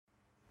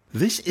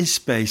This is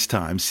Space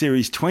Time,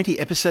 Series 20,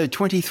 Episode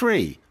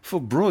 23,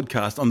 for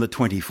broadcast on the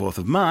 24th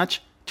of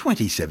March,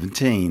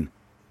 2017.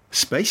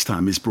 Space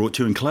Time is brought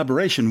to you in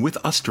collaboration with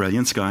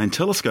Australian Sky and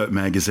Telescope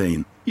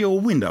magazine, your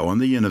window on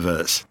the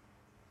universe.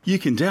 You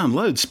can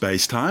download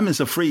Space Time as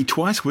a free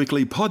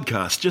twice-weekly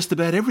podcast just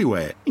about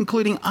everywhere,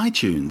 including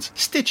iTunes,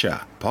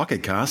 Stitcher,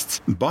 Pocket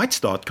Casts,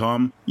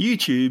 Bytes.com,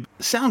 YouTube,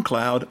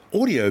 SoundCloud,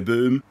 Audio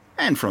Boom,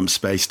 and from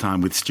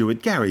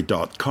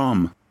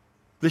spacetimewithstuartgary.com.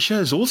 The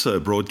show's also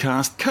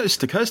broadcast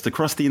coast to coast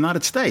across the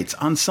United States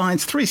on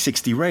Science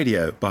 360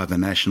 Radio by the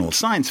National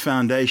Science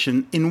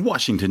Foundation in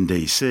Washington,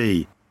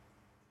 D.C.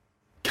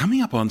 Coming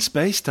up on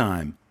Space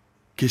Time,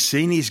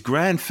 Cassini's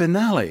grand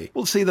finale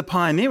will see the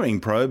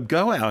pioneering probe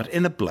go out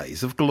in a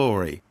blaze of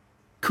glory.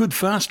 Could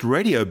fast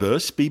radio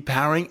bursts be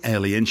powering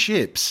alien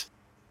ships?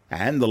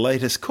 And the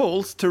latest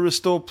calls to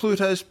restore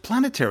Pluto's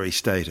planetary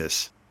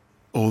status.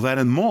 All that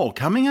and more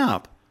coming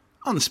up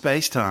on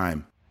Space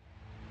Time.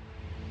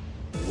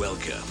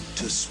 Welcome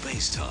to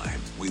Space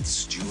Time with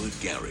Stuart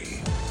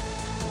Gary.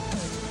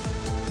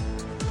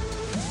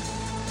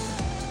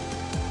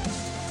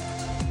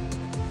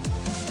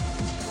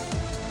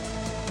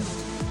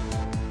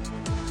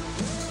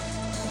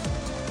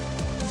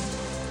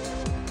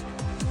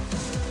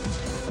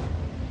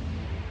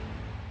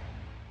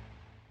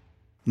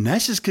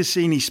 NASA's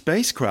Cassini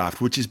spacecraft,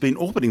 which has been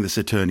orbiting the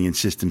Saturnian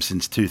system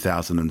since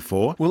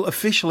 2004, will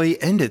officially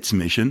end its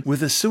mission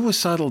with a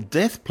suicidal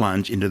death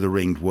plunge into the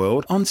ringed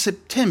world on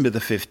September the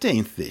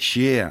 15th this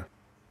year.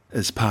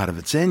 As part of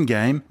its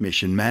endgame,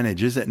 mission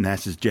managers at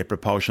NASA's Jet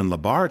Propulsion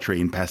Laboratory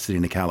in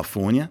Pasadena,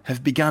 California,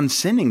 have begun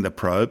sending the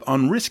probe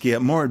on riskier,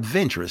 more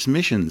adventurous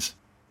missions.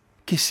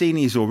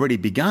 Cassini has already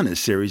begun a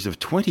series of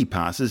 20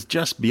 passes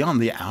just beyond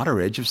the outer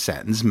edge of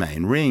Saturn's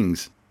main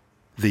rings.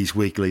 These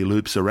weekly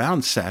loops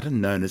around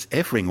Saturn, known as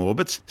F-ring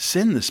orbits,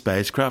 send the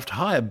spacecraft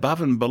high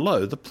above and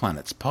below the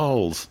planet's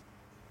poles.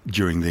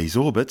 During these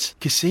orbits,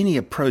 Cassini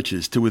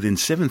approaches to within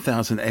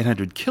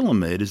 7,800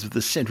 kilometres of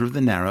the centre of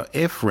the narrow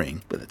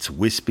F-ring, with its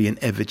wispy and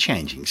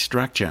ever-changing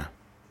structure.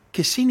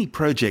 Cassini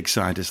project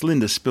scientist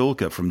Linda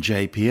Spilker from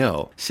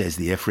JPL says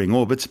the F-ring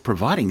orbits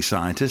providing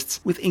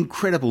scientists with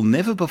incredible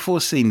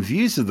never-before-seen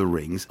views of the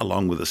rings,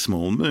 along with the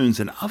small moons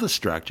and other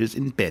structures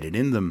embedded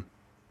in them.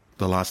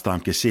 The last time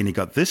Cassini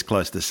got this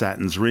close to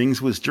Saturn's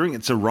rings was during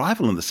its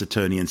arrival in the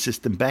Saturnian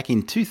system back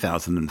in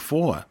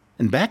 2004,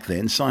 and back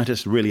then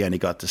scientists really only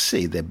got to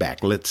see their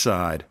backlit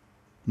side.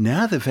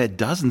 Now they've had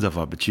dozens of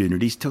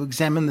opportunities to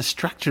examine the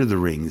structure of the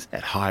rings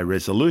at high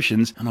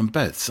resolutions and on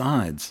both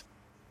sides.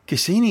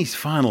 Cassini's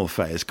final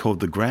phase, called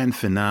the grand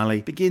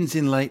finale, begins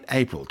in late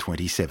April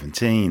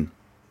 2017.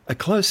 A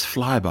close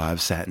flyby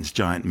of Saturn's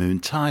giant moon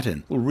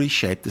Titan will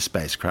reshape the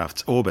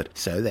spacecraft's orbit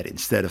so that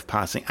instead of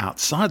passing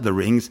outside the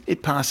rings,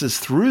 it passes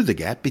through the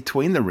gap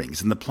between the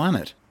rings and the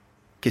planet.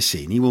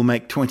 Cassini will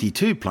make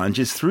 22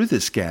 plunges through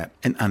this gap,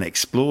 an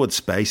unexplored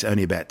space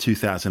only about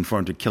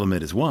 2,400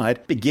 kilometres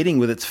wide, beginning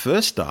with its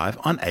first dive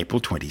on April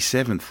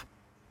 27th.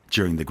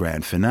 During the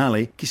grand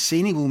finale,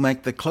 Cassini will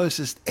make the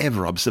closest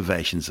ever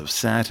observations of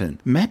Saturn,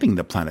 mapping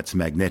the planet's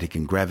magnetic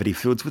and gravity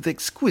fields with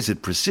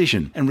exquisite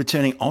precision and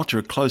returning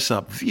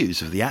ultra-close-up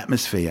views of the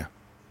atmosphere.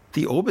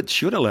 The orbit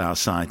should allow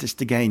scientists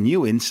to gain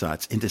new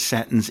insights into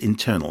Saturn's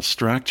internal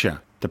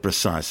structure, the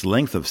precise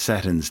length of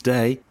Saturn's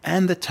day,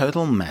 and the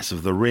total mass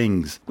of the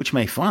rings, which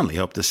may finally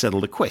help to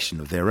settle the question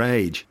of their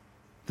age.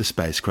 The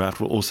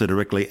spacecraft will also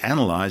directly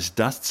analyse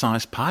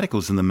dust-sized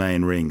particles in the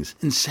main rings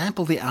and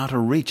sample the outer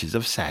reaches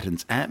of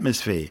Saturn's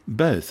atmosphere,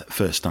 both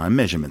first-time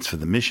measurements for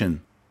the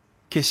mission.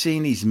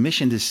 Cassini's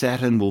mission to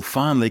Saturn will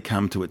finally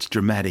come to its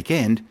dramatic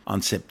end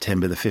on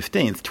September the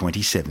 15th,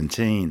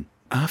 2017,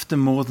 after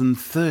more than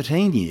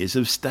 13 years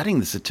of studying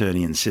the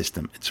Saturnian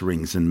system, its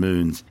rings and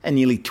moons, and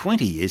nearly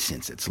 20 years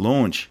since its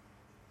launch.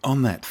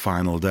 On that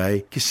final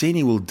day,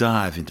 Cassini will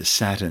dive into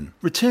Saturn,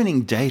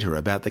 returning data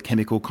about the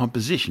chemical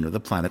composition of the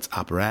planet's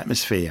upper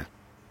atmosphere.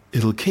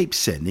 It'll keep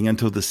sending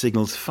until the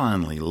signal's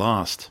finally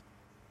lost.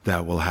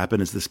 That will happen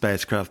as the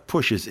spacecraft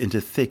pushes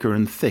into thicker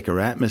and thicker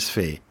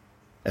atmosphere.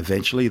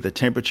 Eventually, the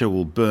temperature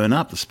will burn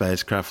up the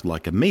spacecraft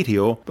like a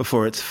meteor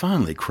before it's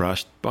finally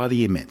crushed by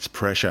the immense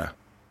pressure.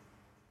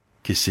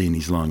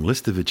 Cassini's long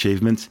list of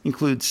achievements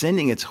includes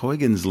sending its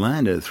Huygens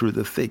lander through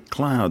the thick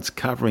clouds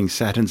covering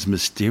Saturn's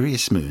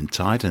mysterious moon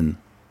Titan.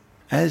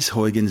 As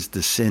Huygens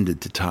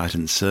descended to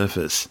Titan's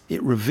surface,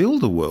 it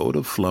revealed a world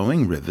of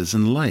flowing rivers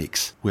and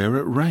lakes, where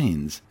it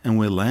rains and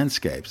where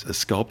landscapes are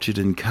sculptured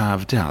and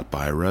carved out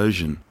by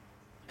erosion.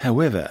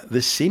 However,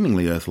 this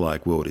seemingly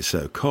Earth-like world is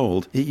so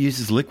cold, it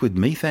uses liquid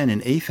methane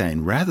and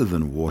ethane rather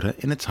than water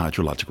in its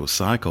hydrological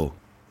cycle.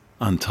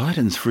 On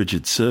Titan's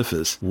frigid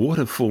surface,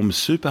 water forms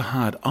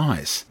super-hard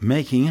ice,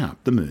 making up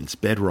the moon's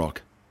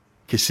bedrock.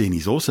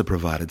 Cassini's also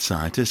provided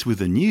scientists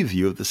with a new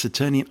view of the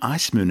Saturnian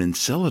ice moon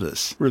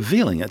Enceladus,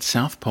 revealing its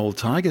South Pole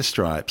tiger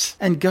stripes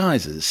and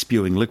geysers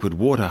spewing liquid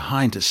water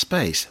high into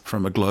space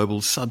from a global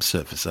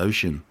subsurface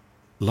ocean.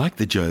 Like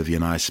the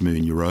Jovian ice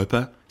moon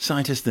Europa,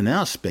 scientists are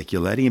now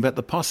speculating about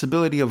the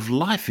possibility of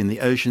life in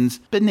the oceans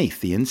beneath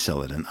the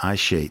Enceladan ice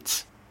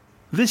sheets.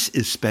 This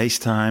is Space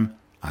Time.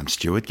 I'm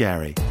Stuart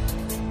Gary.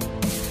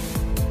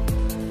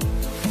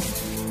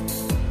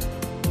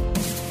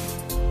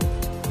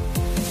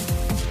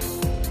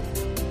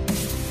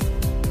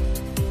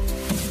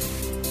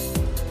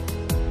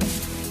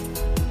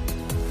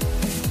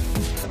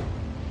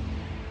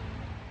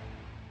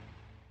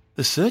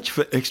 The search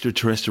for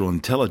extraterrestrial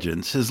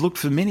intelligence has looked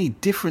for many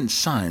different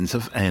signs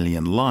of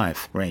alien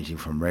life, ranging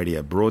from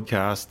radio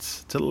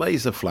broadcasts to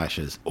laser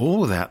flashes,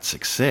 all without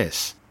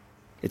success.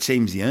 It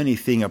seems the only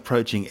thing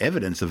approaching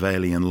evidence of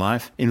alien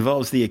life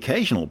involves the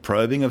occasional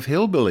probing of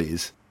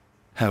hillbillies.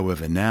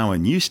 However, now a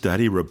new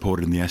study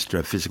reported in the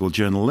Astrophysical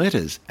Journal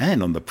Letters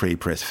and on the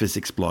pre-press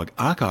physics blog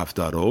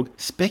archive.org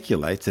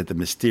speculates that the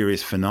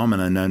mysterious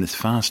phenomena known as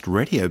fast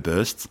radio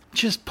bursts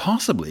just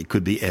possibly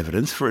could be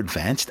evidence for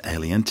advanced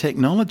alien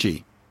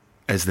technology.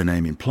 As the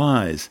name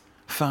implies,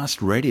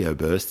 fast radio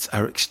bursts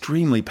are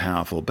extremely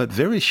powerful but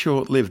very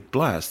short-lived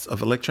blasts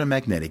of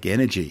electromagnetic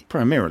energy,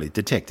 primarily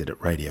detected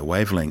at radio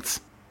wavelengths.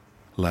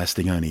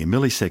 Lasting only a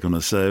millisecond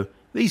or so,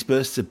 these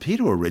bursts appear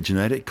to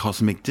originate at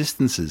cosmic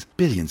distances,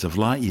 billions of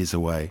light years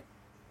away.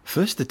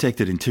 First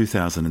detected in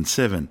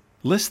 2007,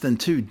 less than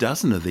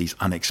 24 of these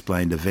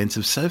unexplained events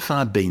have so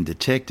far been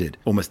detected,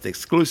 almost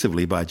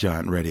exclusively by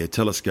giant radio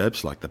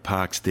telescopes like the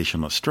Parkes dish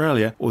in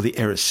Australia or the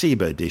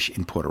Arecibo dish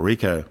in Puerto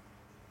Rico.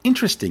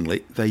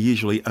 Interestingly, they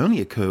usually only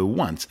occur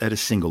once at a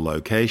single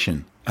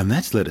location, and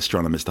that's led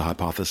astronomers to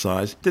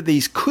hypothesize that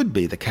these could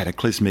be the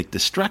cataclysmic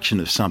destruction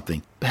of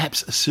something,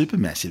 perhaps a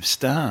supermassive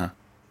star.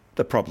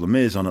 The problem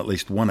is, on at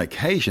least one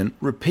occasion,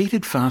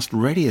 repeated fast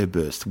radio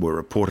bursts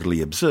were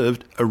reportedly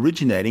observed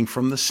originating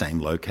from the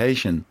same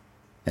location.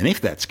 And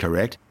if that's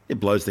correct, it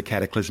blows the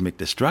cataclysmic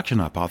destruction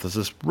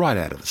hypothesis right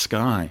out of the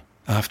sky.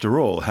 After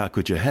all, how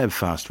could you have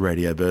fast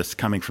radio bursts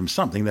coming from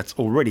something that's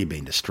already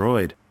been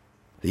destroyed?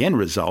 The end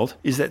result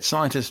is that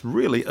scientists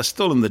really are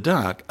still in the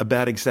dark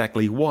about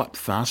exactly what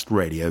fast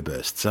radio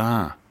bursts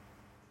are.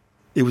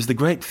 It was the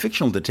great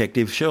fictional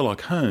detective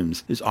Sherlock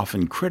Holmes who's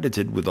often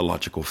credited with the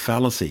logical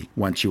fallacy.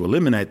 Once you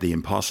eliminate the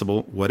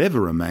impossible, whatever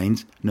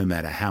remains, no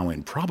matter how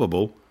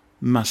improbable,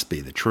 must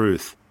be the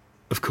truth.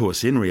 Of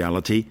course, in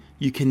reality,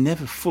 you can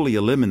never fully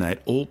eliminate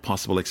all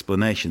possible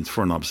explanations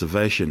for an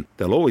observation.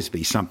 There'll always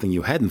be something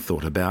you hadn't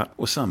thought about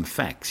or some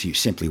facts you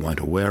simply weren't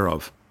aware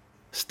of.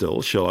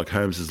 Still, Sherlock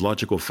Holmes'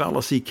 logical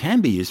fallacy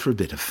can be used for a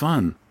bit of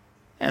fun.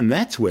 And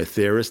that's where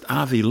theorist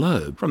Avi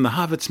Loeb from the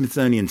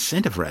Harvard-Smithsonian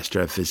Center for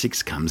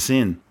Astrophysics comes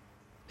in.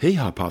 He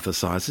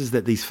hypothesizes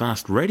that these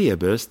fast radio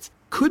bursts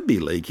could be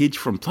leakage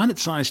from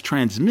planet-sized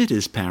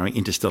transmitters powering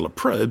interstellar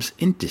probes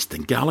in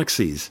distant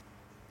galaxies.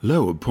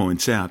 Loeb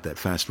points out that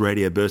fast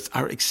radio bursts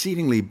are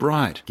exceedingly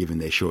bright, given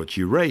their short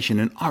duration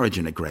and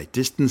origin at great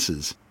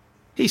distances.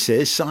 He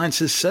says science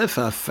has so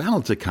far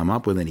failed to come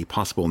up with any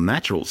possible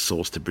natural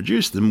source to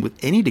produce them with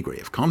any degree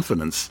of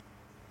confidence.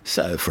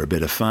 So, for a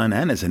bit of fun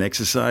and as an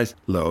exercise,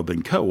 Loeb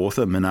and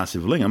co-author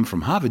Manasiv Lingam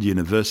from Harvard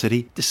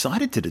University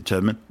decided to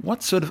determine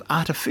what sort of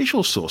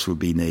artificial source would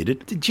be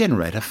needed to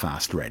generate a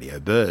fast radio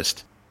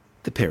burst.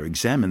 The pair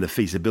examined the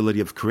feasibility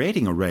of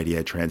creating a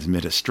radio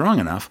transmitter strong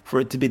enough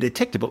for it to be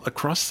detectable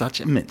across such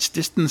immense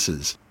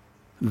distances.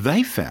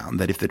 They found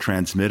that if the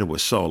transmitter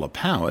was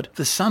solar-powered,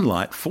 the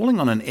sunlight falling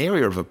on an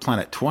area of a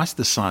planet twice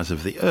the size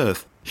of the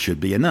Earth should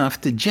be enough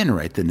to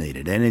generate the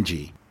needed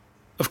energy.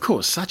 Of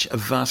course, such a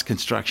vast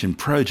construction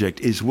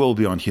project is well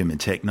beyond human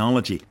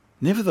technology.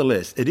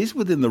 Nevertheless, it is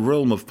within the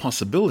realm of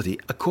possibility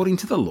according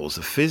to the laws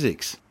of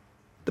physics.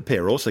 The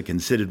pair also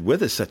considered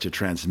whether such a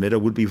transmitter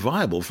would be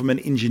viable from an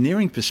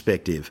engineering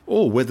perspective,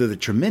 or whether the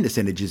tremendous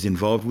energies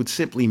involved would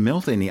simply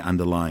melt any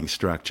underlying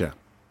structure.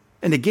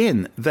 And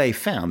again, they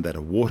found that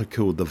a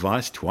water-cooled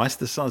device twice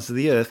the size of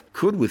the Earth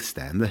could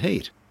withstand the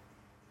heat.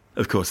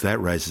 Of course, that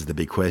raises the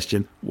big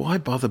question, why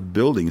bother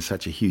building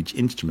such a huge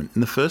instrument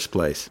in the first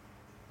place?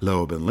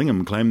 Loeb and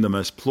Lingam claim the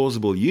most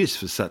plausible use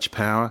for such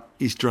power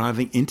is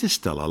driving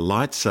interstellar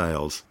light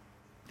sails.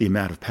 The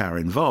amount of power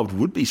involved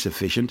would be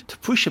sufficient to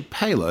push a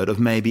payload of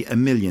maybe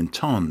 1 million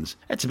tons.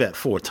 That's about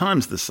 4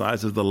 times the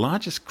size of the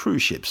largest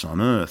cruise ships on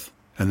Earth.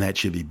 And that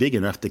should be big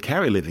enough to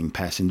carry living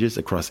passengers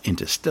across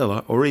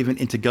interstellar or even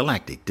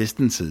intergalactic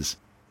distances.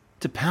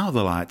 To power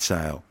the light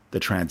sail, the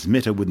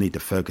transmitter would need to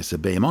focus a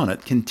beam on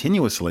it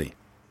continuously.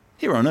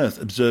 Here on Earth,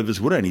 observers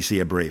would only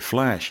see a brief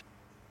flash.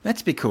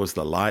 That's because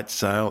the light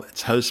sail,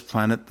 its host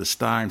planet, the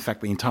star, in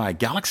fact the entire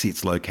galaxy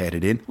it's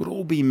located in, would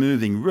all be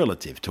moving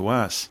relative to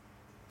us.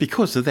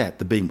 Because of that,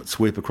 the beam would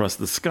sweep across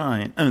the sky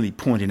and only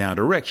point in our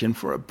direction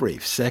for a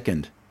brief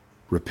second.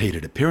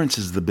 Repeated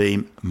appearances of the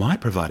beam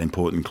might provide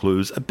important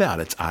clues about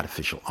its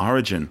artificial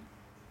origin.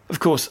 Of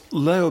course,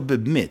 Loeb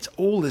admits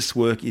all this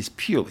work is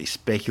purely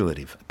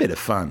speculative, a bit of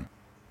fun.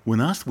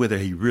 When asked whether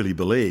he really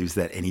believes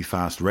that any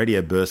fast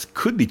radio bursts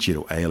could be due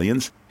to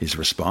aliens, his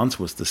response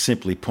was to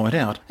simply point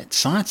out that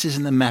science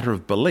isn't a matter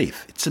of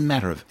belief, it's a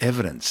matter of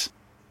evidence.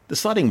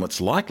 Deciding what's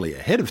likely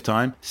ahead of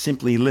time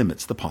simply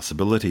limits the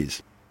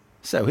possibilities.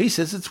 So he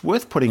says it's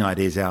worth putting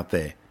ideas out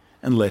there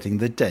and letting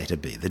the data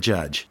be the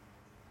judge.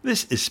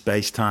 This is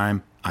Space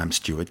Time. I'm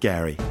Stuart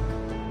Gary.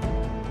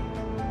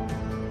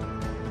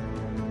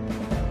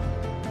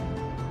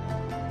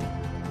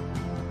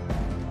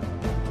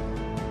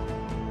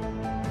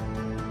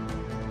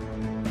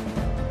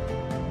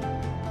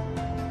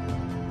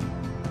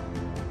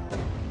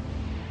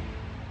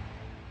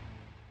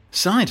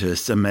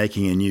 Scientists are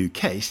making a new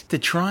case to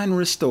try and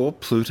restore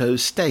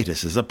Pluto's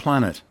status as a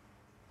planet.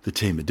 The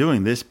team are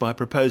doing this by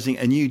proposing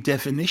a new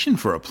definition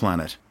for a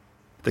planet.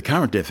 The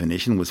current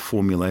definition was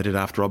formulated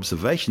after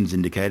observations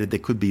indicated there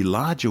could be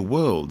larger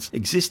worlds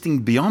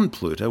existing beyond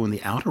Pluto in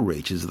the outer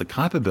reaches of the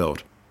Kuiper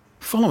Belt.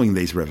 Following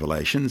these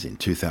revelations, in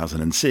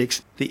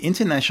 2006, the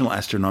International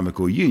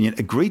Astronomical Union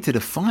agreed to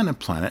define a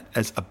planet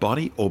as a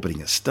body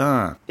orbiting a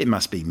star. It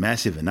must be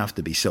massive enough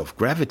to be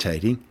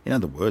self-gravitating, in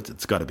other words,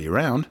 it's got to be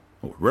round,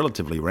 or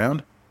relatively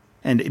round,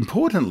 and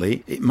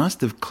importantly, it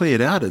must have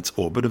cleared out its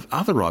orbit of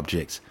other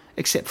objects,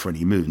 except for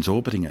any moons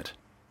orbiting it.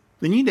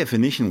 The new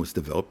definition was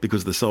developed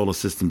because the solar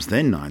system's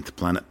then ninth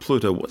planet,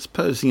 Pluto, was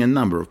posing a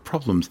number of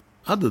problems,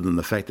 other than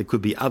the fact there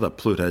could be other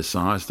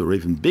Pluto-sized or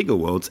even bigger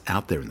worlds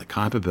out there in the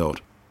Kuiper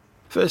Belt.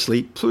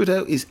 Firstly,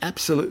 Pluto is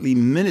absolutely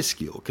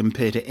minuscule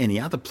compared to any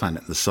other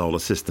planet in the solar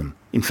system.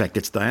 In fact,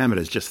 its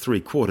diameter is just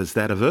 3/4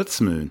 that of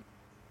Earth's moon.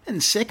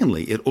 And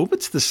secondly, it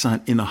orbits the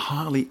Sun in a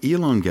highly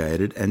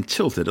elongated and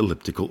tilted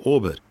elliptical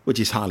orbit, which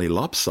is highly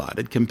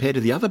lopsided compared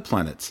to the other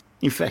planets.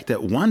 In fact,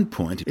 at one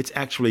point, it's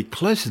actually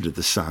closer to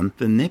the Sun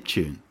than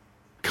Neptune.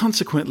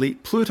 Consequently,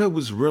 Pluto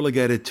was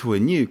relegated to a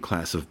new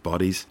class of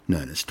bodies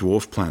known as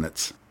dwarf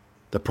planets.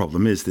 The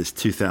problem is this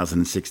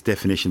 2006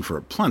 definition for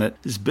a planet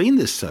has been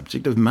the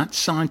subject of much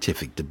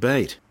scientific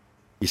debate.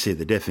 You see,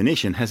 the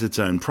definition has its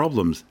own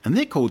problems, and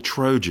they're called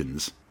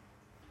Trojans.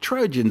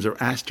 Trojans are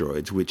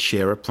asteroids which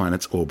share a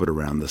planet's orbit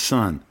around the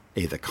Sun,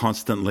 either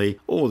constantly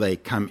or they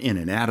come in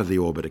and out of the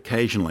orbit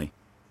occasionally.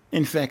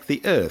 In fact, the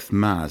Earth,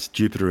 Mars,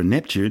 Jupiter and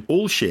Neptune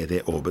all share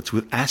their orbits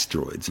with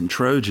asteroids and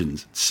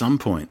Trojans at some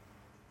point.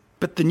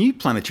 But the new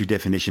planetary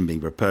definition being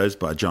proposed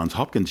by Johns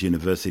Hopkins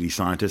University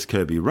scientist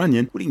Kirby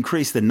Runyon would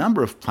increase the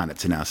number of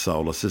planets in our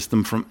solar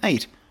system from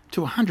 8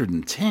 to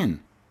 110.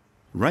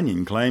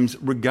 Runyon claims,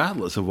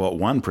 regardless of what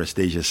one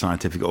prestigious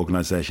scientific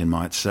organisation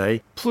might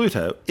say,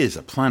 Pluto is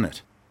a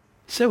planet.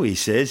 So he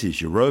says is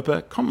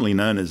Europa, commonly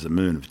known as the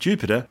moon of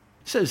Jupiter,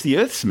 so is the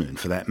Earth's moon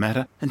for that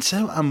matter, and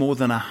so are more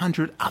than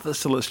 100 other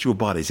celestial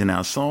bodies in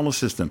our solar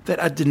system that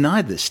are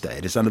denied this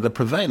status under the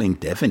prevailing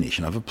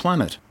definition of a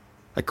planet.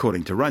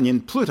 According to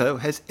Runyon, Pluto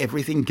has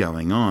everything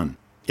going on.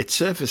 Its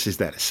surface is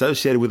that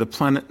associated with a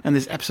planet, and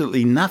there's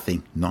absolutely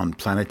nothing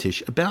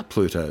non-planetish about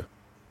Pluto.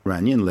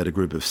 Runyon led a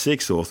group of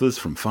 6 authors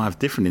from 5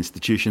 different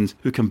institutions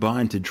who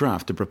combined to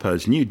draft a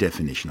proposed new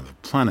definition of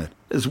a planet,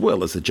 as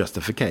well as a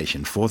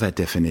justification for that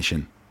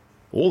definition.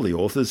 All the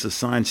authors are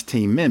science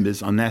team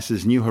members on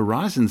NASA's New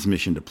Horizons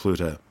mission to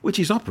Pluto, which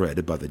is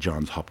operated by the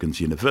Johns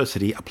Hopkins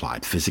University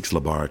Applied Physics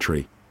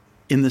Laboratory.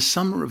 In the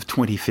summer of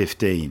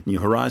 2015, New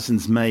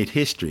Horizons made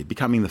history,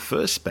 becoming the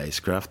first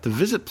spacecraft to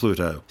visit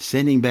Pluto,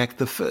 sending back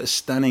the first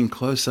stunning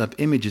close-up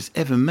images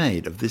ever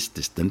made of this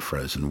distant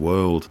frozen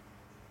world.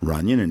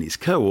 Runyon and his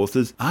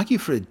co-authors argue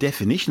for a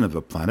definition of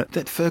a planet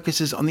that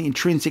focuses on the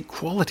intrinsic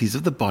qualities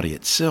of the body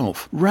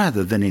itself,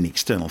 rather than in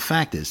external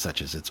factors such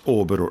as its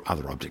orbit or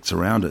other objects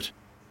around it.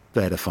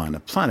 They define a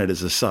planet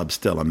as a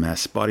substellar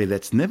mass body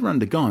that's never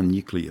undergone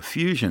nuclear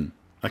fusion,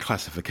 a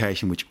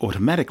classification which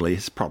automatically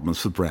has problems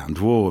for brown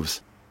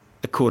dwarfs.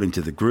 According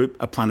to the group,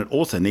 a planet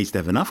also needs to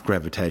have enough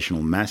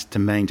gravitational mass to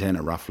maintain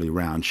a roughly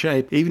round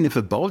shape, even if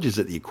it bulges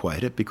at the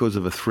equator because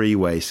of a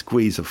 3-way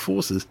squeeze of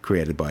forces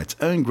created by its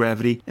own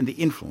gravity and the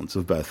influence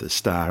of both a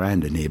star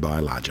and a nearby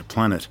larger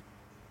planet.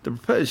 The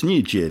proposed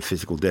new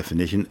geophysical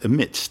definition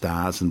omits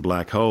stars and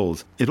black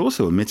holes. It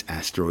also omits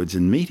asteroids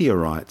and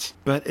meteorites,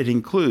 but it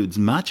includes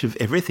much of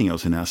everything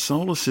else in our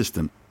solar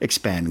system,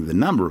 expanding the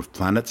number of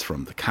planets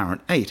from the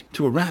current 8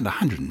 to around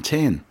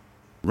 110.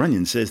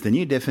 Runyon says the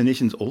new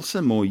definition is also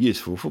more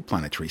useful for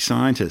planetary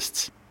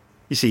scientists.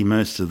 You see,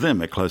 most of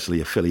them are closely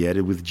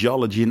affiliated with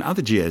geology and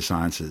other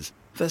geosciences,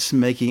 thus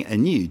making a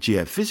new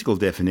geophysical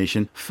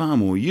definition far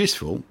more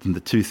useful than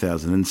the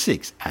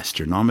 2006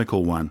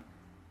 astronomical one.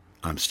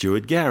 I'm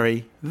Stuart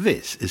Gary.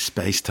 This is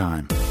Space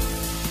Time.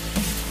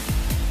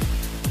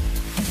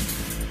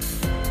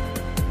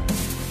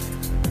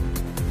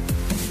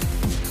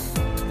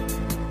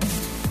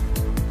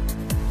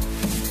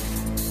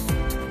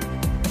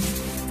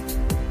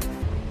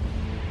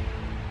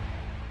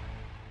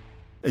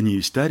 A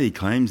new study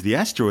claims the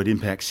asteroid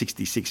impact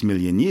 66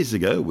 million years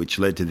ago, which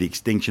led to the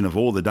extinction of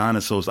all the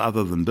dinosaurs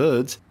other than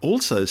birds,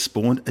 also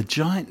spawned a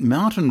giant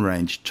mountain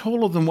range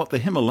taller than what the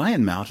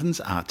Himalayan mountains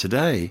are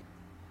today.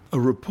 A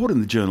report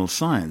in the journal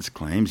Science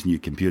claims new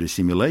computer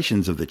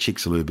simulations of the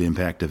Chicxulub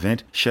impact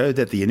event showed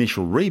that the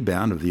initial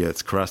rebound of the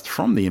Earth's crust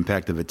from the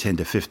impact of a 10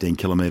 to 15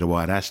 kilometre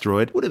wide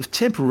asteroid would have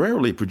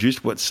temporarily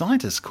produced what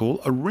scientists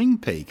call a ring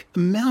peak, a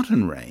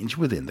mountain range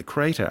within the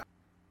crater.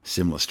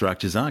 Similar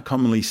structures are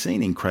commonly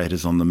seen in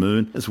craters on the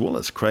Moon, as well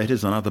as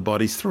craters on other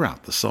bodies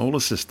throughout the solar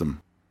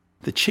system.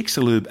 The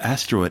Chicxulub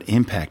asteroid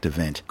impact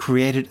event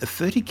created a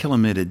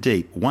 30-kilometre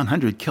deep,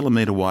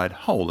 100-kilometre wide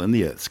hole in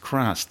the Earth's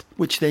crust,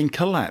 which then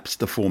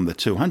collapsed to form the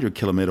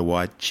 200-kilometre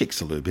wide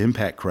Chicxulub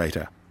impact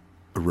crater.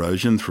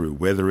 Erosion through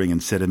weathering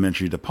and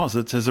sedimentary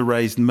deposits has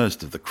erased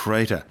most of the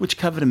crater, which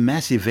covered a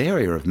massive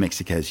area of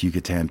Mexico's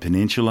Yucatan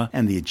Peninsula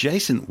and the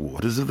adjacent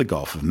waters of the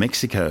Gulf of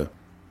Mexico.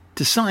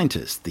 To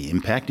scientists, the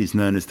impact is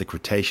known as the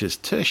Cretaceous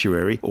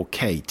Tertiary or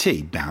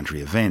KT boundary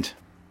event.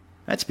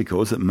 That's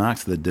because it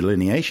marks the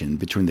delineation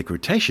between the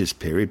Cretaceous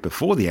period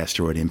before the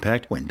asteroid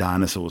impact, when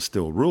dinosaurs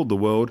still ruled the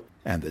world,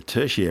 and the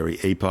Tertiary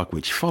epoch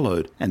which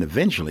followed and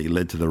eventually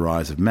led to the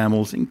rise of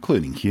mammals,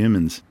 including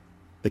humans.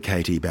 The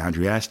KT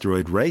boundary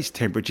asteroid raised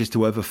temperatures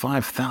to over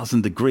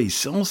 5,000 degrees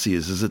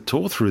Celsius as it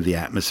tore through the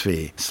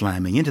atmosphere,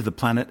 slamming into the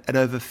planet at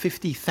over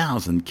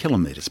 50,000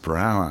 kilometres per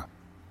hour.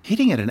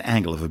 Hitting at an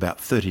angle of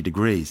about 30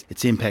 degrees,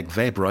 its impact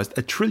vaporised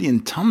 1 trillion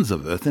tonnes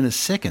of Earth in a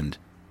second.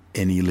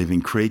 Any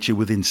living creature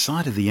within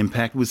sight of the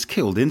impact was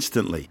killed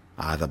instantly,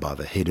 either by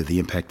the heat of the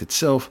impact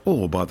itself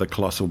or by the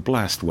colossal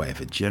blast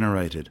wave it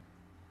generated.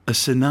 A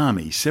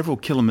tsunami several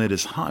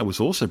kilometres high was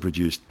also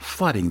produced,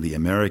 flooding the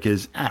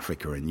Americas,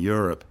 Africa and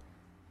Europe.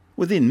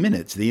 Within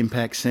minutes, the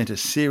impact sent a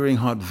searing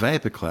hot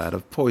vapour cloud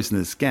of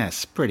poisonous gas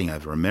spreading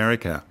over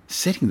America,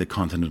 setting the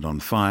continent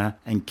on fire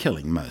and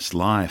killing most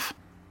life.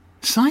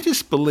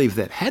 Scientists believe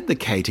that had the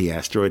KT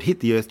asteroid hit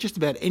the Earth just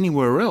about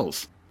anywhere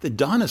else, the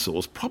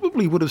dinosaurs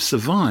probably would have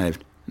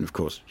survived, and of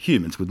course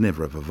humans would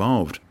never have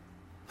evolved.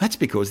 That's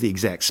because the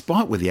exact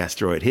spot where the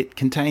asteroid hit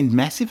contained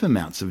massive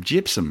amounts of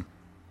gypsum.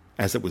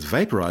 As it was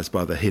vaporised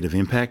by the heat of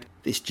impact,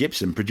 this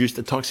gypsum produced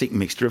a toxic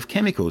mixture of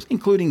chemicals,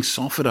 including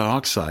sulfur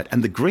dioxide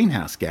and the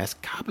greenhouse gas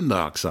carbon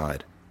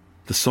dioxide.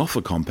 The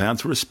sulfur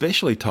compounds were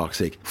especially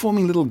toxic,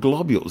 forming little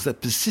globules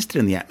that persisted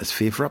in the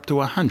atmosphere for up to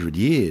 100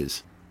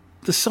 years.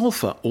 The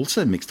sulfur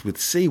also mixed with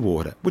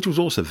seawater, which was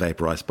also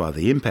vaporised by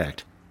the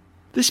impact.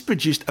 This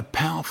produced a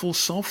powerful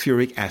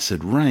sulfuric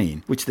acid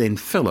rain, which then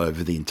fell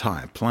over the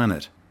entire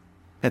planet.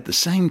 At the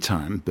same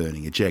time,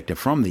 burning ejecta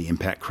from the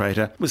impact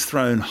crater was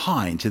thrown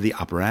high into the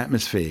upper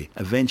atmosphere,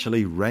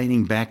 eventually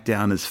raining back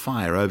down as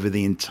fire over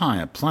the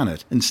entire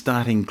planet and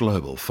starting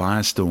global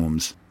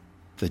firestorms.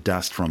 The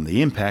dust from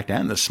the impact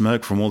and the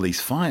smoke from all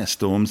these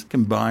firestorms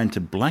combined to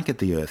blanket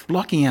the Earth,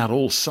 blocking out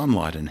all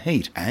sunlight and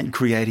heat, and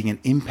creating an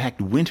impact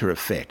winter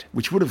effect,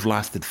 which would have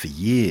lasted for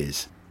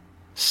years.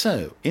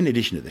 So, in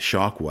addition to the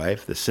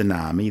shockwave, the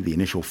tsunami, the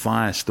initial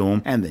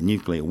firestorm, and the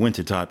nuclear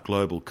winter-type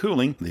global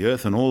cooling, the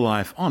Earth and all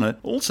life on it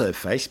also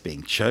faced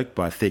being choked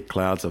by thick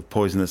clouds of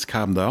poisonous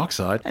carbon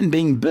dioxide and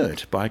being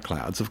burnt by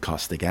clouds of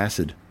caustic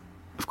acid.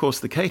 Of course,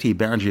 the KT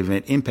boundary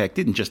event impact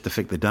didn't just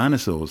affect the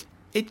dinosaurs.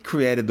 It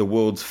created the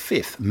world's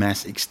 5th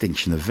mass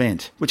extinction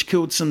event, which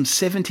killed some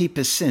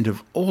 70%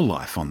 of all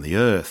life on the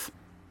Earth.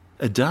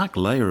 A dark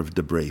layer of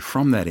debris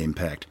from that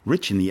impact,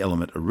 rich in the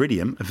element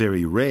iridium, a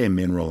very rare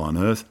mineral on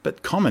Earth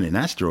but common in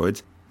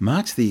asteroids,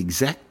 marks the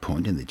exact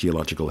point in the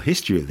geological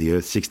history of the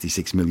Earth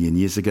 66 million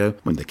years ago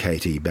when the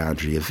KT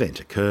boundary event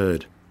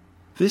occurred.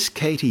 This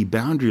KT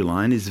boundary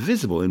line is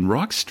visible in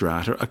rock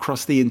strata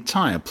across the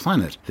entire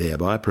planet,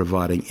 thereby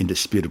providing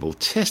indisputable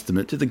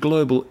testament to the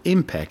global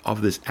impact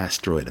of this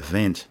asteroid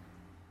event.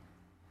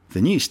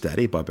 The new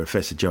study by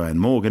Professor Joanne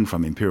Morgan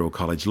from Imperial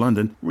College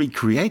London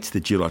recreates the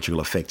geological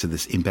effects of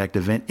this impact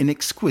event in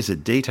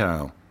exquisite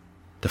detail.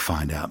 To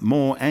find out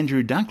more,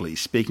 Andrew Dunkley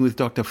speaking with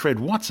Dr. Fred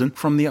Watson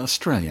from the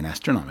Australian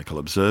Astronomical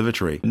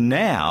Observatory.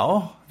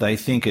 Now they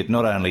think it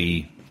not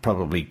only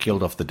probably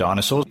killed off the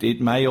dinosaurs, it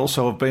may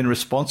also have been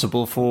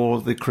responsible for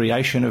the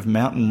creation of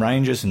mountain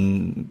ranges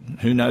and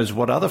who knows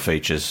what other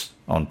features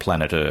on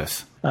planet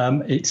Earth.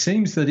 It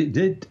seems that it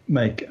did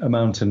make a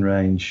mountain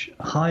range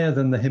higher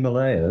than the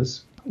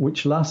Himalayas,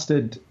 which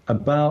lasted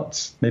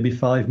about maybe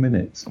 5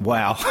 minutes.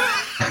 Wow.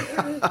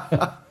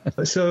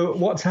 So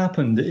what's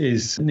happened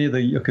is near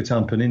the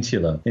Yucatan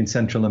Peninsula in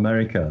Central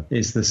America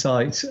is the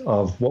site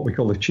of what we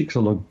call the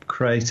Chicxulub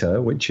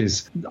crater, which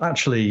is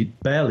actually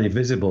barely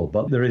visible,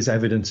 but there is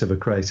evidence of a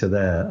crater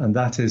there. And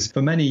that is,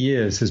 for many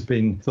years, has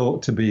been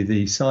thought to be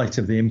the site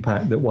of the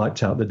impact that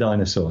wiped out the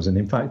dinosaurs. And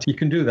in fact, you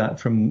can do that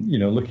from,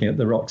 looking at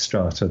the rock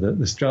strata.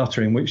 The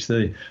strata in which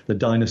the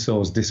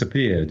dinosaurs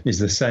disappeared is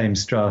the same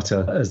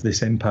strata as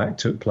this impact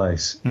took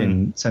place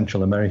in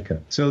Central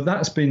America. So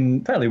that's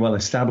been fairly well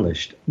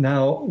established.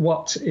 Now,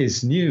 what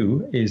is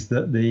new is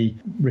that the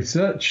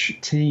research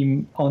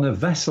team on a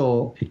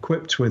vessel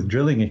equipped with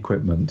drilling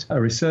equipment,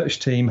 a research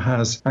team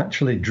has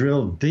actually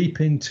drilled deep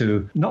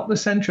into not the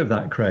center of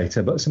that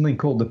crater, but something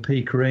called the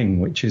peak ring,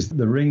 which is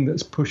the ring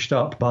that's pushed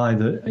up by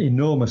the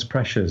enormous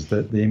pressures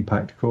that the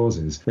impact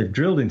causes. They've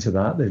drilled into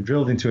that. They've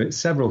drilled into it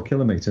several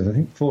kilometers. I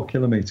think 4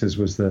 kilometers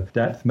was the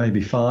depth,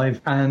 maybe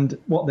 5. And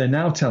what they're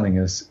now telling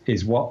us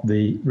is what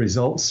the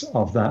results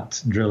of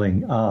that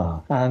drilling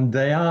are. And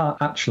they are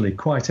actually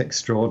quite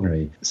extraordinary.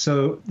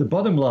 So the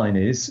bottom line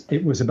is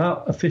it was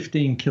about a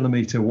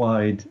 15-kilometer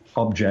wide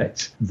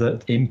object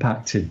that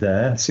impacted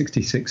there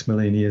 66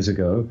 million years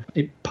ago.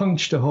 It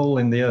punched a hole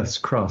in the Earth's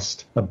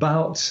crust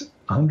about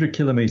 100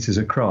 kilometers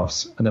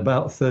across and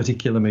about 30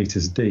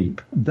 kilometers deep.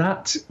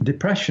 That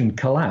depression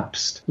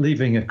collapsed,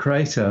 leaving a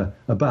crater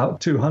about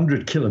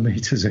 200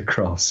 kilometers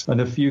across and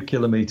a few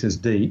kilometers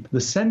deep. The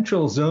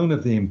central zone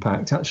of the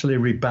impact actually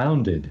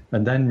rebounded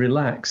and then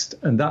relaxed,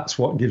 and that's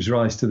what gives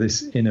rise to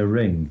this inner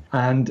ring.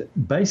 And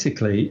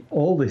basically,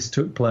 all this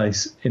took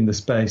place in the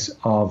space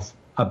of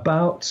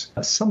about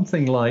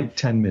something like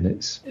 10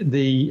 minutes.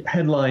 The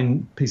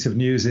headline piece of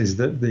news is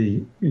that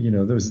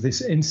there was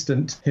this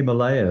instant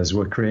Himalayas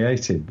were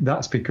created.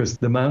 That's because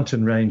the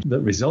mountain range that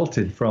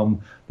resulted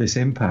from this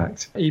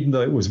impact, even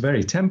though it was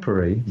very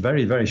temporary,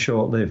 very, very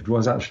short-lived,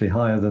 was actually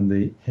higher than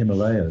the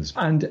Himalayas.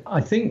 And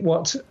I think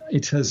what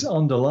it has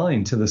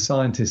underlined to the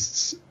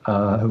scientists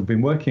who've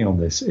been working on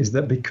this is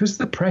that because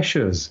the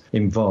pressures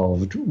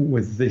involved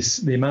with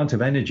the amount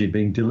of energy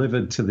being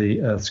delivered to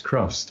the Earth's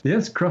crust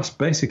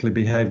basically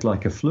behaved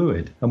like a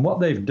fluid. And what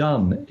they've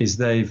done is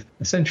they've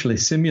essentially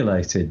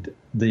simulated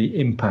the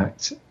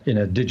impact in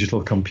a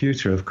digital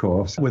computer, of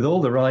course, with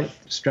all the right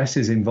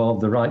stresses involved,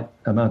 the right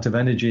amount of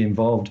energy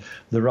involved,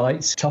 the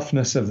right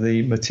toughness of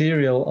the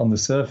material on the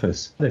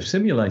surface. They've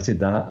simulated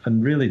that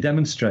and really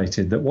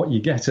demonstrated that what you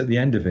get at the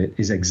end of it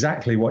is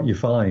exactly what you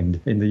find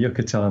in the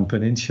Yucatan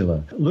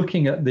Peninsula.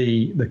 Looking at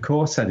the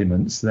core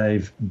sediments,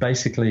 they've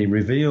basically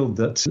revealed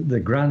that the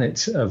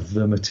granite of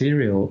the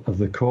material of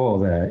the core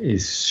there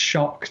is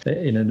shocked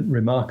in a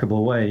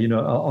remarkable way.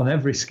 On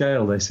every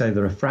scale, they say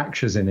there are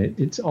fractures in it.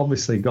 It's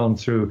obviously gone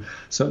through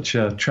such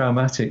a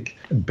traumatic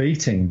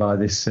beating by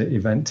this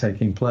event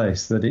taking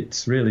place that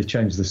it's really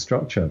changed the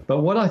structure.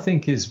 But what I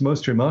think is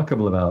most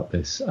remarkable about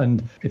this,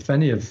 and if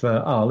any of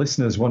our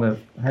listeners want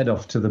to head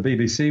off to the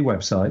BBC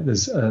website,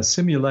 there's a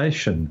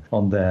simulation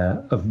on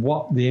there of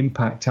what the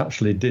impact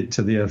actually did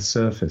to the Earth's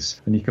surface.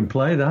 And you can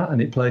play that,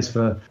 and it plays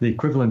for the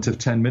equivalent of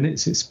 10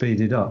 minutes. It's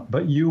speeded up.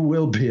 But you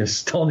will be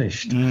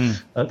astonished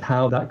at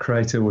how that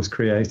crater was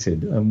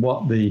created and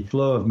what the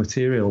flow of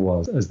material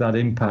was as that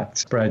impact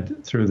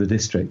spread through the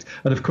district.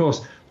 And of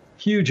course,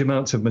 huge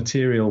amounts of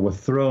material were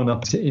thrown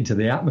up into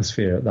the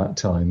atmosphere at that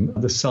time.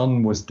 The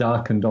sun was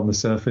darkened on the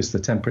surface, the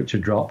temperature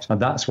dropped, and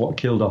that's what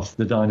killed off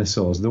the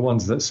dinosaurs, the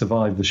ones that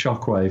survived the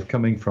shockwave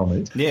coming from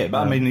it. Yeah, but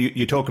I mean,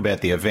 you talk about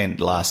the event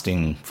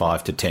lasting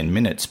 5 to 10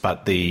 minutes,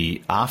 but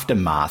the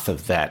aftermath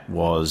of that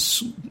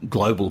was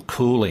global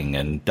cooling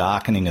and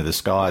darkening of the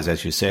skies,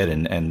 as you said,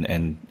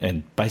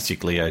 and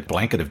basically a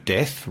blanket of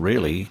death,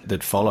 really,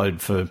 that followed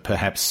for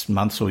perhaps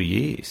months or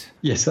years.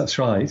 Yes, that's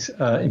right.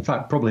 In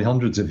fact, probably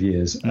hundreds of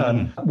years.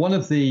 One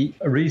of the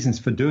reasons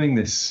for doing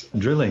this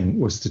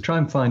drilling was to try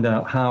and find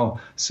out how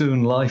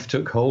soon life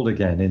took hold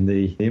again in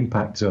the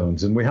impact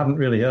zones. And we haven't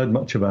really heard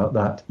much about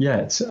that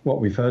yet. What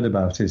we've heard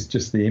about is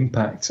just the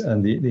impact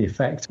and the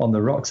effect on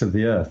the rocks of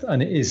the Earth.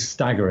 And it is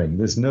staggering.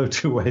 There's no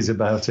two ways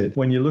about it.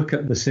 When you look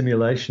at the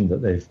simulation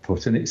that they've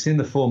put, and it's in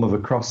the form of a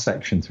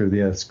cross-section through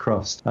the Earth's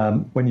crust,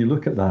 when you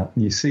look at that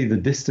and you see the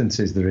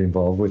distances that are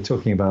involved, we're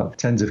talking about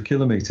tens of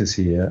kilometres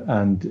here.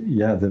 And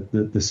yeah,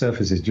 the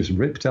surface is just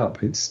ripped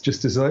up. It's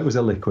just as though it was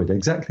a liquid,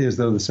 exactly as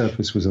though the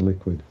surface was a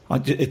liquid.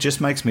 It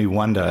just makes me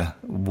wonder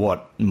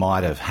what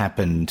might have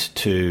happened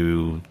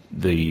to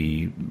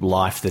the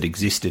life that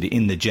existed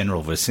in the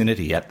general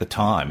vicinity at the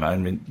time. I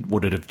mean,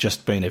 would it have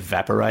just been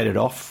evaporated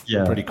off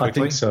pretty quickly? I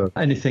think so.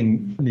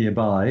 Anything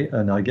nearby,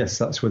 and I guess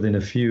that's within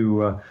a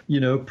few,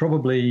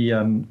 probably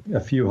a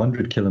few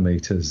hundred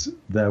kilometres,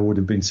 there would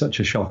have been such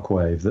a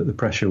shockwave that the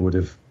pressure would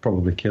have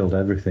probably killed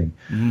everything.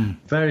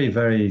 Very,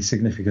 very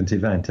significant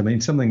event. I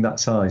mean, something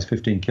that size,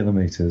 15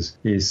 kilometres,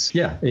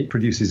 it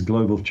produces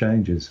global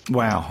changes.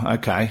 Wow,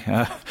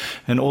 okay.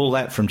 And all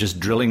that from just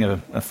drilling a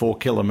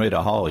 4-kilometre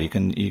hole.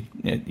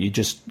 You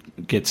just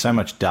get so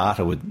much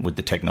data with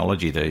the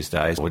technology these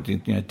days.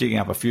 Digging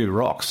up a few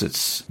rocks,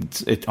 that's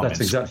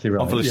exactly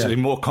right. Obviously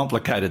more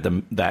complicated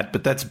than that,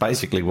 but that's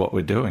basically what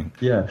we're doing.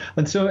 Yeah,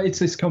 and so it's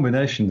this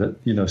combination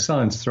that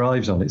science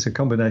thrives on. It's a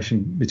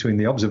combination between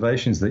the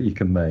observations that you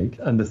can make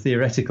and the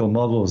theoretical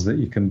models that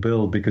you can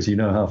build because you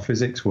know how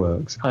physics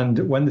works.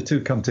 And when the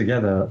two come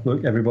together,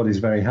 look, everybody's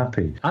very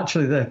happy.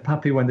 Actually, they're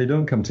happy when they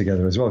don't come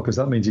together as well, because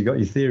that means you got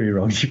your theory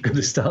wrong. You've got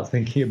to start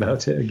thinking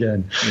about it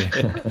again.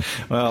 Yeah.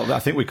 Well, I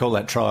think we call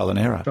that trial and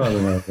error. Trial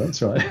and error,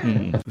 that's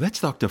right. That's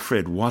Dr.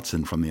 Fred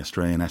Watson from the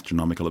Australian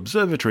Astronomical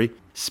Observatory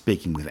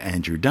speaking with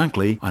Andrew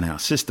Dunkley on our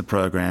sister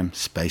program,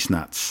 Space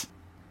Nuts.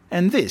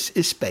 And this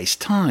is Space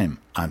Time.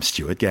 I'm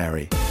Stuart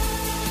Gary.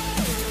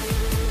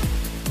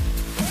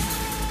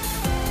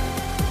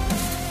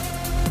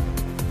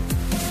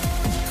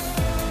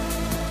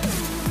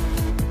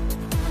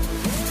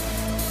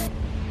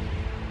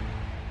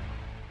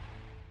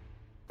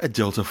 A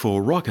Delta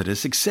IV rocket has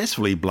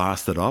successfully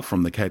blasted off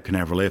from the Cape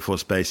Canaveral Air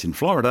Force Base in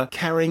Florida,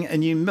 carrying a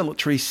new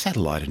military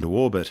satellite into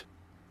orbit.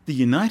 The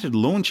United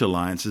Launch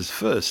Alliance's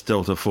first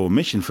Delta IV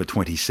mission for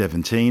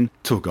 2017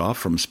 took off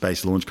from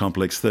Space Launch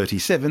Complex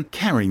 37,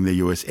 carrying the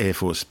US Air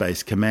Force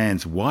Space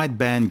Command's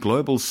wideband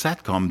global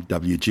SATCOM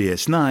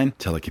WGS-9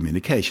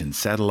 telecommunications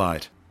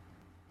satellite.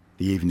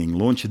 The evening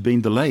launch had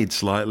been delayed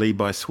slightly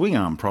by swing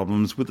arm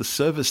problems with the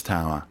service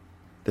tower.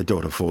 The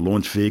Delta IV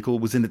launch vehicle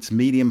was in its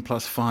medium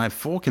plus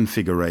 5-4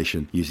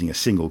 configuration, using a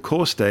single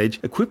core stage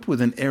equipped with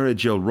an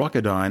aerogel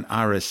Rocketdyne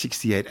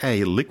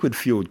RS-68A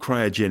liquid-fueled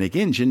cryogenic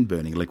engine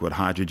burning liquid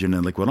hydrogen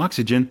and liquid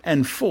oxygen,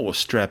 and 4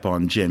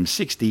 strap-on GEM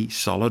 60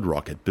 solid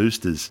rocket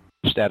boosters.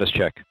 Status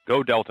check.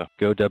 Go Delta.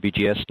 Go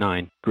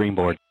WGS-9. Green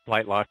board.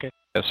 Flight locket.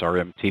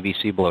 SRM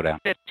TVC blowdown.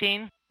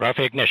 15. Rough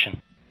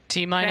ignition.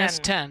 T-minus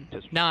 10,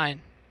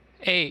 9,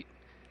 8,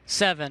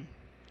 7,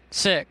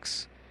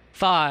 6,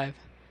 5,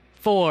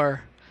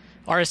 4.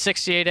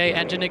 RS-68A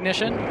engine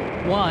ignition.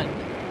 1.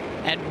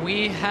 And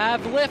we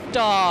have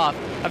liftoff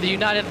of the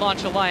United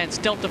Launch Alliance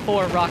Delta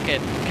IV rocket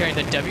carrying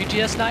the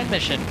WGS-9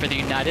 mission for the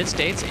United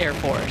States Air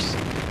Force.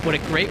 What a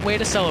great way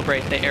to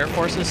celebrate the Air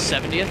Force's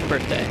 70th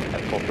birthday.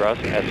 At full thrust,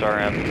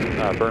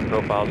 SRM burn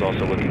profile is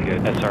also looking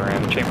good.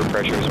 SRM chamber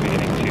pressure is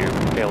beginning to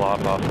tail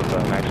off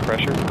of max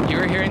pressure. You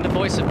are hearing the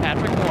voice of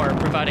Patrick Moore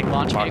providing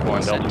launch Mach vehicle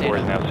 1 ascent Delta IV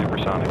is data. now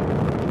supersonic.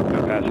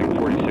 Now passing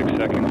 46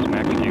 seconds,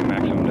 max Q,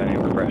 maximum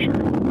dynamic pressure.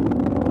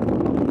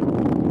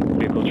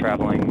 Vehicle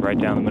traveling right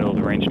down the middle of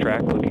the range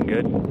track, looking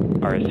good.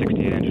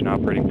 RS-68 engine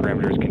operating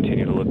parameters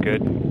continue to look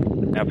good.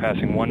 Now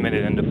passing 1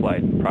 minute into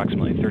flight,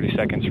 approximately 30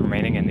 seconds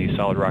remaining in the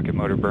solid rocket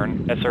motor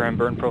burn. SRM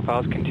burn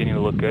profiles continue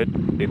to look good.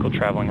 Vehicle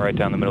traveling right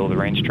down the middle of the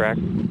range track.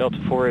 Delta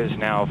IV is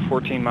now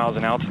 14 miles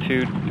in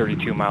altitude,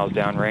 32 miles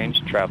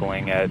downrange,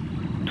 traveling at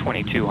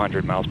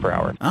 2,200 miles per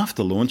hour.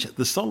 After launch,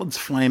 the solids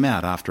flame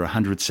out after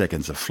 100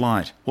 seconds of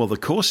flight, while the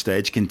core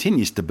stage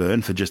continues to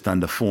burn for just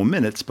under 4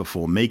 minutes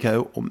before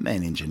MECO or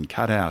main engine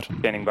cutout.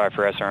 Standing by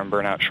for SRM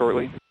burnout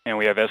shortly. And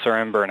we have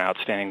SRM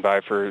burnout standing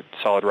by for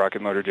solid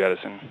rocket motor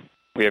jettison.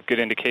 We have good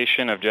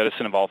indication of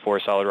jettison of all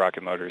 4 solid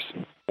rocket motors.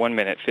 1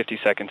 minute, 50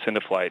 seconds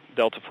into flight.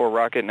 Delta IV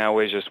rocket now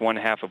weighs just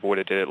 1/2 of what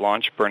it did at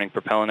launch, burning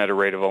propellant at a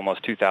rate of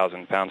almost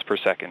 2,000 pounds per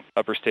second.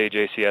 Upper stage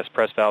ACS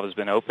press valve has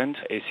been opened.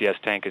 ACS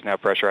tank is now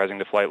pressurizing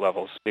to flight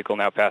levels. Vehicle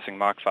now passing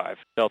Mach 5.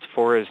 Delta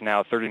IV is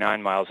now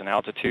 39 miles in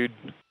altitude,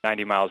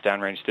 90 miles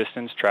downrange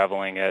distance,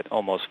 traveling at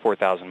almost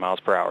 4,000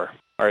 miles per hour.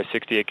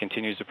 RS-68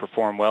 continues to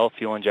perform well.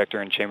 Fuel injector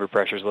and chamber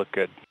pressures look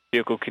good.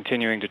 Vehicle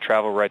continuing to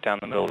travel right down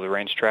the middle of the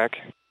range track.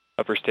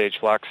 Upper stage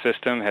lock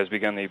system has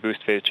begun the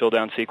boost phase chill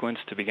down sequence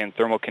to begin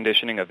thermal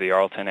conditioning of the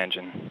RL-10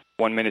 engine.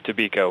 1 minute to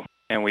BECO.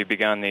 And we've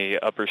begun the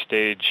upper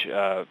stage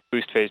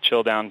boost phase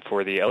chill down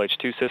for the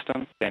LH2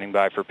 system, standing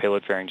by for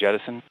payload fairing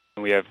jettison.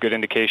 And we have good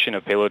indication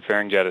of payload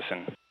fairing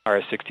jettison.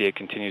 RS-68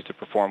 continues to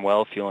perform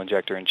well. Fuel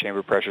injector and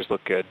chamber pressures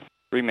look good.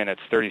 3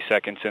 minutes, 30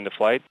 seconds into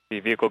flight.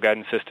 The vehicle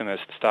guidance system has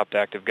stopped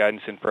active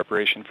guidance in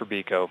preparation for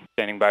BECO,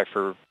 standing by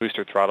for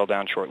booster throttle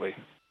down shortly.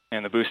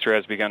 And the booster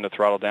has begun to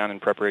throttle down in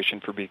preparation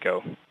for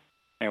BECO.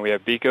 And we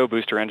have BECO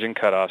booster engine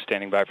cutoff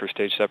standing by for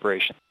stage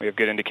separation. We have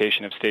good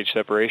indication of stage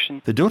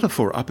separation. The Delta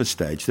IV upper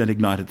stage then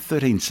ignited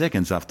 13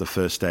 seconds after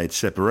first stage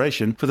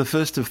separation for the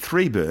first of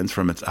 3 burns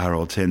from its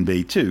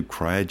RL-10B2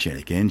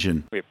 cryogenic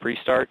engine. We have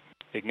pre-start,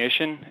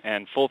 ignition,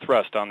 and full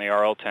thrust on the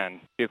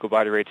RL-10. Vehicle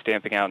body rates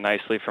damping out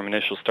nicely from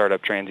initial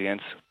startup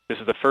transients. This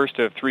is the first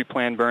of 3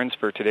 planned burns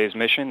for today's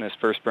mission. This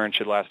first burn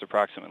should last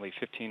approximately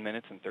 15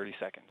 minutes and 30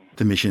 seconds.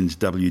 The mission's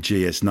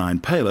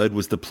WGS-9 payload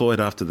was deployed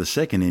after the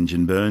second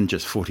engine burn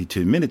just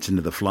 42 minutes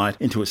into the flight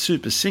into a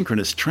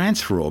supersynchronous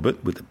transfer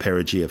orbit with a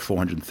perigee of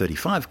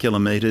 435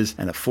 kilometres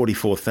and a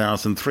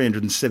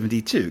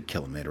 44,372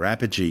 kilometre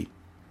apogee.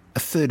 A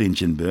third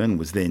engine burn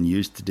was then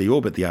used to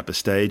deorbit the upper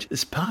stage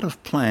as part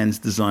of plans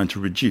designed to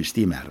reduce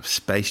the amount of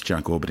space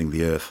junk orbiting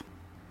the Earth.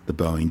 The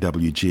Boeing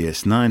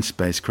WGS-9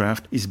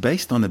 spacecraft is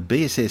based on a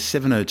BSS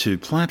 702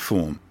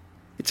 platform.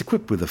 It's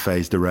equipped with a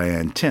phased array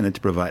antenna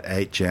to provide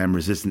 8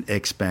 jam-resistant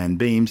X-band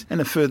beams and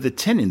a further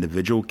 10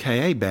 individual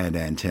Ka-band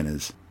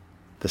antennas.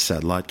 The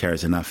satellite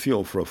carries enough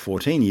fuel for a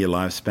 14-year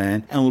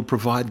lifespan and will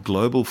provide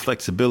global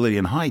flexibility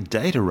and high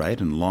data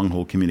rate and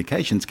long-haul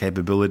communications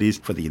capabilities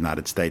for the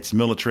United States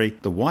military,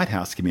 the White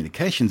House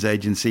Communications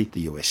Agency,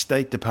 the US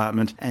State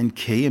Department, and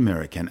key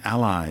American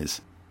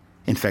allies.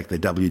 In fact, the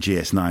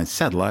WGS-9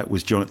 satellite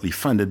was jointly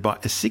funded by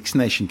a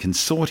 6-nation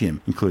consortium,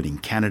 including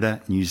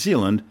Canada, New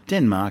Zealand,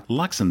 Denmark,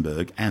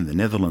 Luxembourg, and the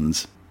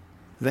Netherlands.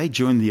 They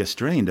joined the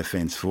Australian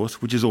Defence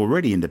Force, which has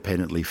already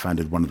independently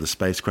funded one of the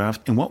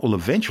spacecraft in what will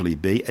eventually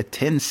be a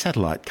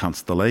 10-satellite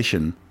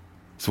constellation.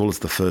 As well as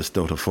the first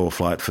Delta IV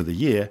flight for the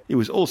year, it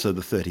was also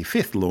the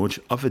 35th launch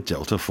of a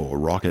Delta IV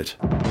rocket.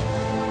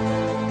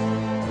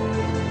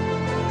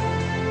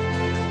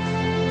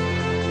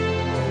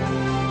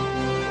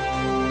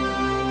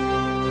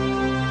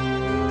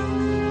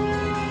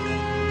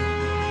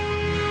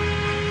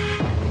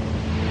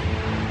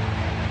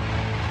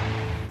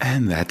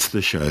 And that's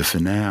the show for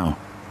now.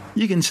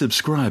 You can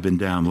subscribe and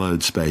download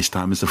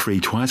Spacetime as a free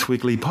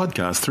twice-weekly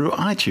podcast through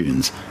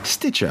iTunes,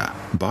 Stitcher,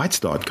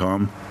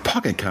 Bytes.com,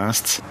 Pocket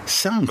Casts,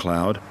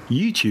 SoundCloud,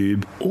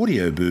 YouTube,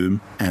 Audio Boom,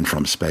 and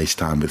from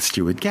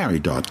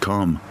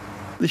SpaceTimeWithStuartGary.com.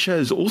 The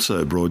show's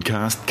also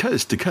broadcast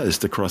coast to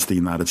coast across the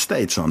United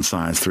States on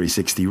Science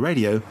 360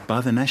 Radio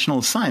by the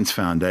National Science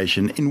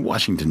Foundation in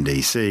Washington,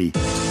 D.C.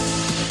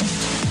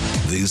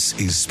 This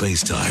is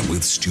Spacetime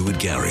with Stuart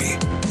Gary.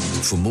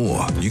 For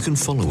more, you can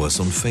follow us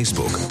on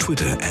Facebook,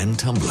 Twitter, and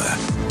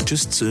Tumblr.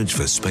 Just search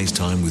for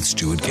Spacetime with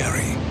Stuart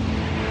Gary.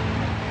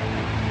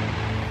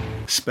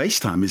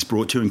 Spacetime is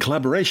brought to you in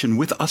collaboration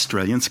with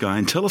Australian Sky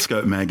and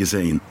Telescope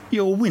magazine,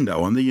 your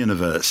window on the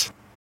universe.